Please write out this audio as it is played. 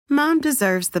Mom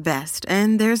deserves the best,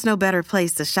 and there's no better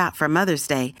place to shop for Mother's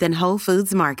Day than Whole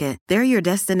Foods Market. They're your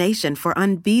destination for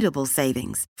unbeatable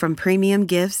savings, from premium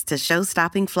gifts to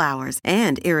show-stopping flowers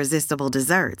and irresistible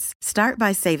desserts. Start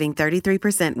by saving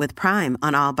 33% with Prime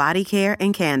on all body care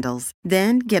and candles.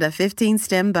 Then get a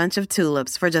 15-stem bunch of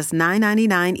tulips for just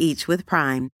 $9.99 each with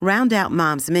Prime. Round out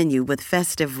Mom's menu with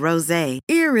festive rosé,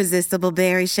 irresistible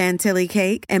berry chantilly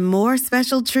cake, and more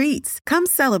special treats. Come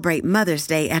celebrate Mother's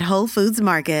Day at Whole Foods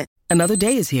Market. Another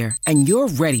day is here, and you're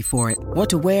ready for it. What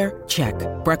to wear? Check.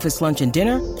 Breakfast, lunch, and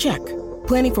dinner? Check.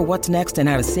 Planning for what's next and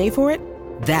how to save for it?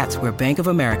 That's where Bank of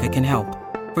America can help.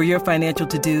 For your financial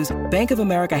to-dos, Bank of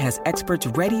America has experts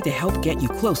ready to help get you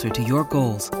closer to your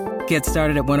goals. Get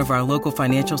started at one of our local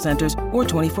financial centers or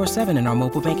 24/7 in our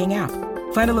mobile banking app.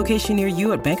 Find a location near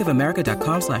you at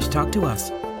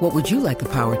bankofamerica.com/talktous. What would you like the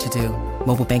power to do?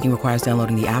 Mobile banking requires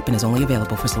downloading the app and is only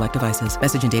available for select devices.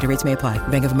 Message and data rates may apply.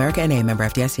 Bank of America N.A., member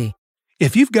FDIC.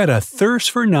 If you've got a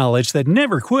thirst for knowledge that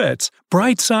never quits,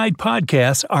 Brightside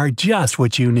Podcasts are just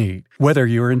what you need. Whether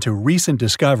you're into recent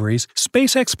discoveries,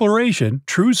 space exploration,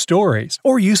 true stories,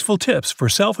 or useful tips for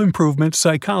self-improvement,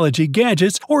 psychology,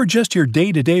 gadgets, or just your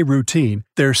day-to-day routine,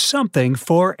 there's something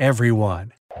for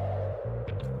everyone.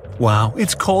 Wow,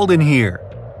 it's cold in here.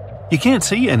 You can't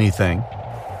see anything.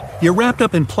 You're wrapped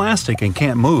up in plastic and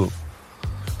can't move.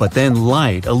 But then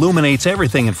light illuminates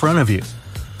everything in front of you.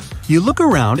 You look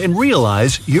around and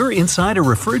realize you're inside a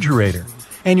refrigerator,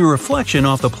 and your reflection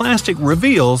off the plastic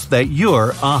reveals that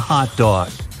you're a hot dog.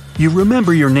 You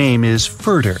remember your name is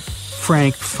Furter,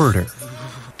 Frank Furter.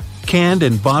 Canned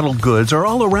and bottled goods are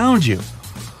all around you.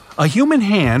 A human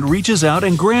hand reaches out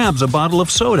and grabs a bottle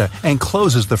of soda and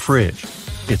closes the fridge.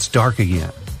 It's dark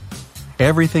again.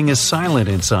 Everything is silent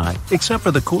inside, except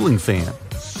for the cooling fan.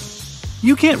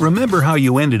 You can't remember how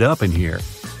you ended up in here.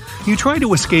 You try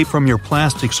to escape from your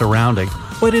plastic surrounding,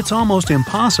 but it's almost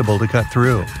impossible to cut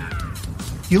through.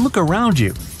 You look around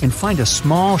you and find a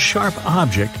small, sharp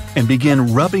object and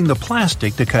begin rubbing the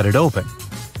plastic to cut it open.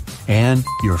 And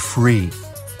you're free.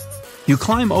 You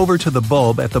climb over to the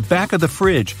bulb at the back of the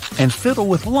fridge and fiddle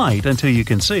with light until you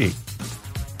can see.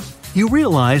 You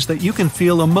realize that you can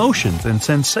feel emotions and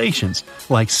sensations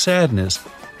like sadness,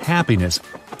 happiness,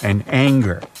 and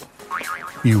anger.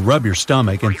 You rub your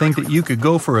stomach and think that you could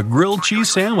go for a grilled cheese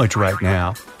sandwich right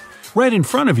now. Right in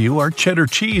front of you are cheddar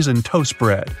cheese and toast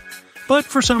bread. But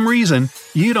for some reason,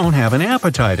 you don't have an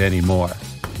appetite anymore.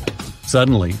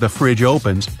 Suddenly, the fridge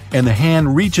opens, and the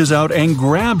hand reaches out and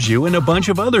grabs you and a bunch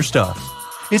of other stuff.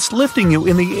 It's lifting you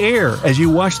in the air as you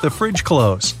watch the fridge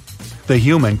close. The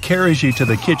human carries you to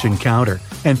the kitchen counter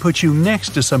and puts you next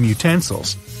to some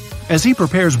utensils. As he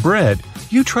prepares bread,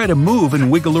 you try to move and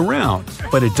wiggle around,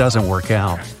 but it doesn't work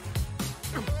out.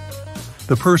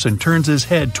 The person turns his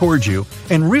head towards you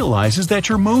and realizes that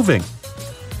you're moving.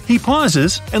 He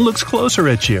pauses and looks closer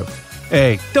at you.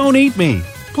 "Hey, don't eat me!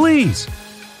 Please!"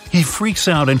 He freaks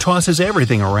out and tosses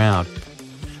everything around.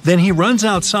 Then he runs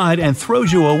outside and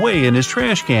throws you away in his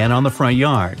trash can on the front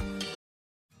yard.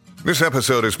 This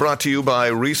episode is brought to you by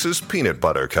Reese's Peanut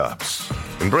Butter Cups.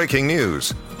 In breaking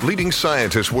news, leading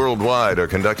scientists worldwide are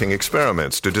conducting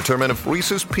experiments to determine if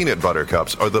Reese's Peanut Butter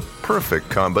Cups are the perfect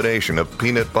combination of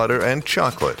peanut butter and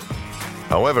chocolate.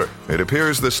 However, it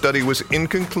appears the study was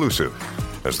inconclusive,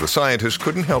 as the scientists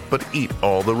couldn't help but eat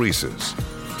all the Reese's.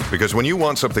 Because when you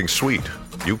want something sweet,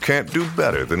 you can't do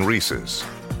better than Reese's.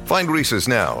 Find Reese's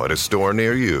now at a store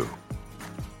near you.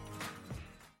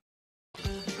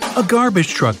 A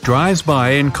garbage truck drives by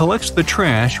and collects the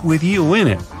trash with you in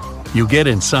it. You get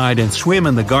inside and swim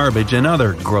in the garbage and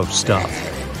other gross stuff.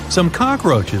 Some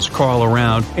cockroaches crawl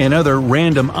around and other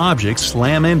random objects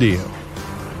slam into you.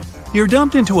 You're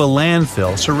dumped into a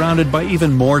landfill surrounded by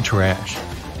even more trash.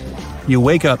 You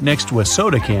wake up next to a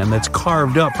soda can that's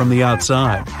carved up from the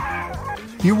outside.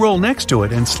 You roll next to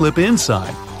it and slip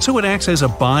inside, so it acts as a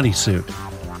bodysuit.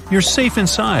 You're safe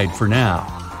inside for now.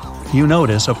 You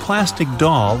notice a plastic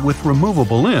doll with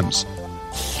removable limbs.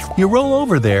 You roll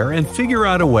over there and figure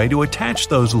out a way to attach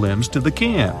those limbs to the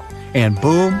can. And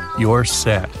boom, you're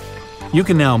set. You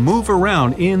can now move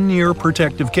around in your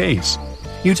protective case.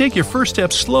 You take your first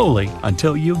step slowly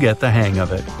until you get the hang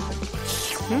of it.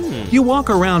 You walk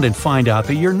around and find out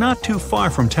that you're not too far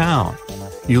from town.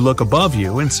 You look above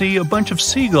you and see a bunch of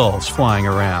seagulls flying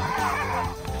around.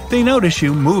 They notice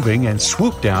you moving and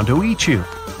swoop down to eat you.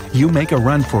 You make a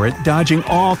run for it, dodging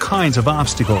all kinds of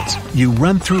obstacles. You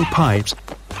run through pipes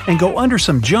and go under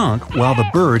some junk while the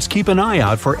birds keep an eye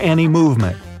out for any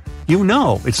movement. You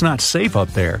know it's not safe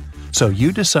up there, so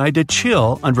you decide to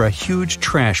chill under a huge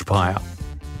trash pile.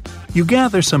 You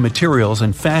gather some materials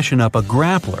and fashion up a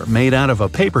grappler made out of a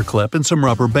paperclip and some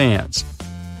rubber bands.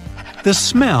 The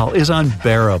smell is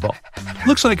unbearable.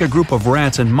 Looks like a group of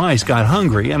rats and mice got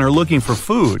hungry and are looking for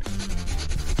food.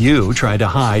 You try to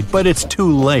hide, but it's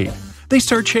too late. They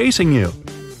start chasing you.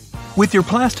 With your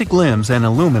plastic limbs and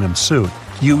aluminum suit,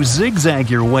 you zigzag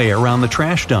your way around the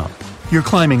trash dump. You're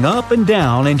climbing up and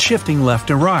down and shifting left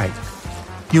and right.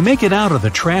 You make it out of the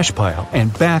trash pile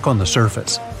and back on the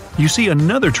surface. You see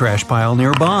another trash pile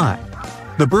nearby.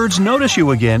 The birds notice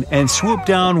you again and swoop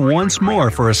down once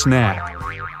more for a snack.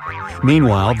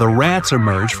 Meanwhile, the rats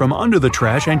emerge from under the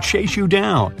trash and chase you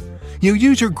down. You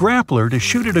use your grappler to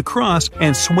shoot it across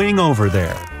and swing over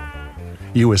there.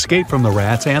 You escape from the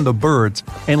rats and the birds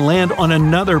and land on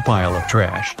another pile of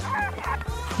trash.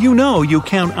 You know you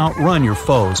can't outrun your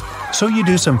foes, so you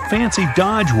do some fancy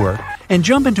dodge work and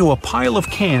jump into a pile of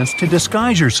cans to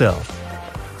disguise yourself.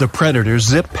 The predators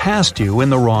zip past you in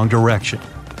the wrong direction.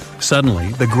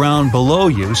 Suddenly, the ground below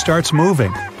you starts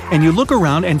moving, and you look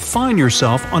around and find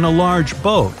yourself on a large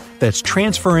boat that's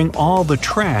transferring all the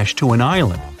trash to an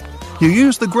island. You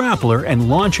use the grappler and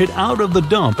launch it out of the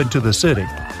dump into the city.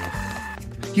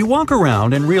 You walk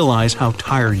around and realize how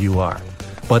tired you are.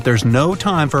 But there's no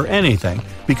time for anything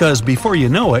because before you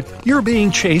know it, you're being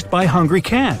chased by hungry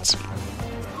cats.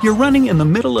 You're running in the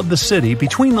middle of the city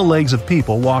between the legs of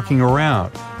people walking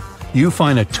around. You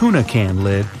find a tuna can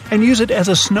lid and use it as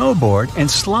a snowboard and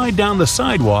slide down the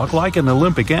sidewalk like an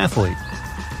Olympic athlete.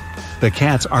 The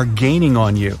cats are gaining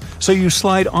on you, so you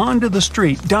slide onto the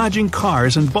street dodging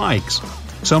cars and bikes.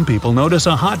 Some people notice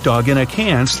a hot dog in a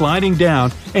can sliding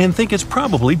down and think it's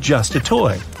probably just a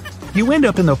toy. You end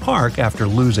up in the park after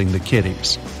losing the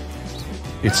kitties.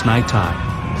 It's nighttime,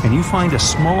 and you find a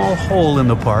small hole in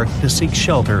the park to seek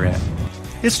shelter in.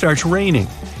 It starts raining,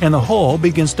 and the hole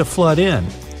begins to flood in.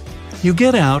 You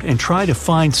get out and try to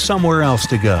find somewhere else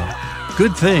to go.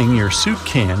 Good thing your suit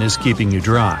can is keeping you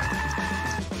dry.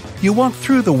 You walk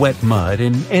through the wet mud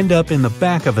and end up in the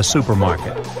back of a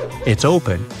supermarket. It's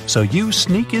open, so you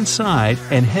sneak inside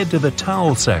and head to the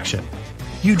towel section.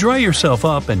 You dry yourself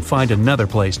up and find another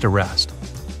place to rest.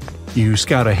 You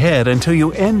scout ahead until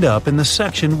you end up in the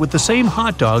section with the same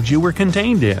hot dogs you were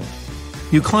contained in.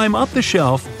 You climb up the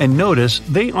shelf and notice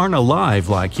they aren't alive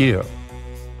like you.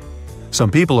 Some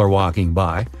people are walking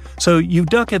by, so you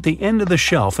duck at the end of the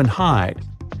shelf and hide.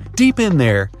 Deep in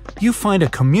there, you find a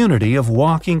community of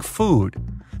walking food: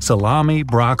 salami,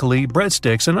 broccoli,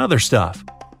 breadsticks, and other stuff.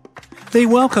 They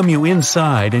welcome you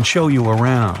inside and show you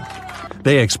around.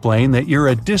 They explain that you're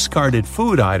a discarded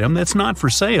food item that's not for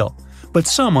sale, but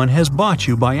someone has bought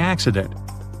you by accident.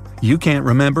 You can't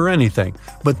remember anything,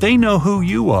 but they know who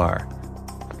you are.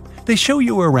 They show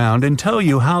you around and tell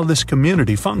you how this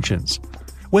community functions.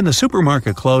 When the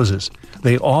supermarket closes,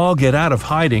 they all get out of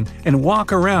hiding and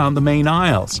walk around the main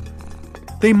aisles.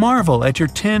 They marvel at your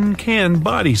tin can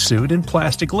bodysuit and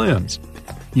plastic limbs.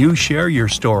 You share your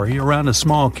story around a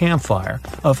small campfire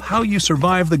of how you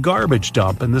survived the garbage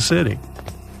dump in the city.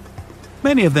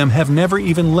 Many of them have never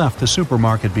even left the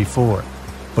supermarket before,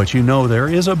 but you know there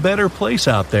is a better place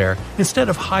out there instead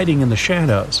of hiding in the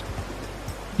shadows.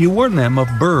 You warn them of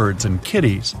birds and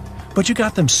kitties, but you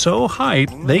got them so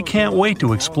hyped they can't wait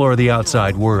to explore the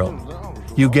outside world.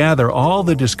 You gather all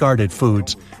the discarded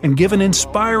foods and give an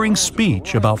inspiring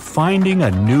speech about finding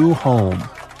a new home.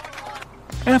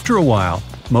 After a while,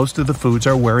 most of the foods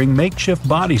are wearing makeshift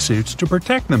bodysuits to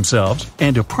protect themselves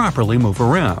and to properly move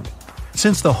around.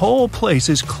 Since the whole place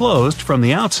is closed from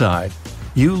the outside,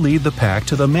 you lead the pack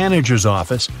to the manager's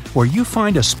office where you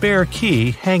find a spare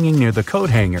key hanging near the coat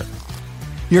hanger.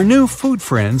 Your new food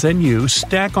friends and you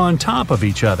stack on top of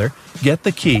each other, get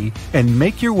the key, and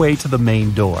make your way to the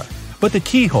main door. But the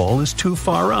keyhole is too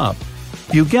far up.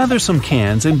 You gather some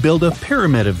cans and build a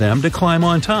pyramid of them to climb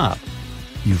on top.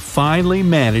 You finally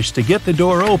manage to get the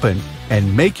door open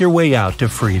and make your way out to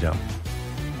freedom.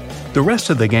 The rest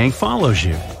of the gang follows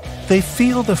you. They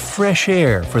feel the fresh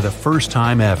air for the first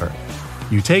time ever.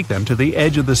 You take them to the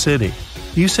edge of the city.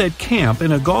 You set camp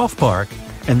in a golf park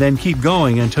and then keep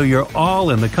going until you're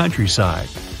all in the countryside.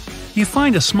 You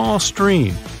find a small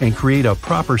stream and create a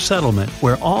proper settlement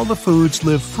where all the foods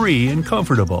live free and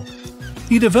comfortable.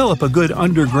 You develop a good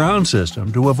underground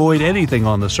system to avoid anything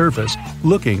on the surface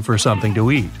looking for something to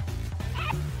eat.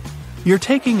 You're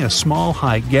taking a small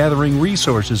hike gathering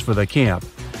resources for the camp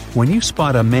when you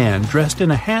spot a man dressed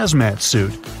in a hazmat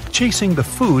suit chasing the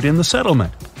food in the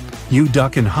settlement. You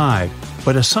duck and hide,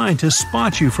 but a scientist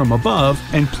spots you from above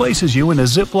and places you in a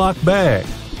Ziploc bag.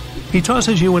 He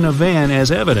tosses you in a van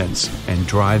as evidence and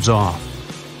drives off.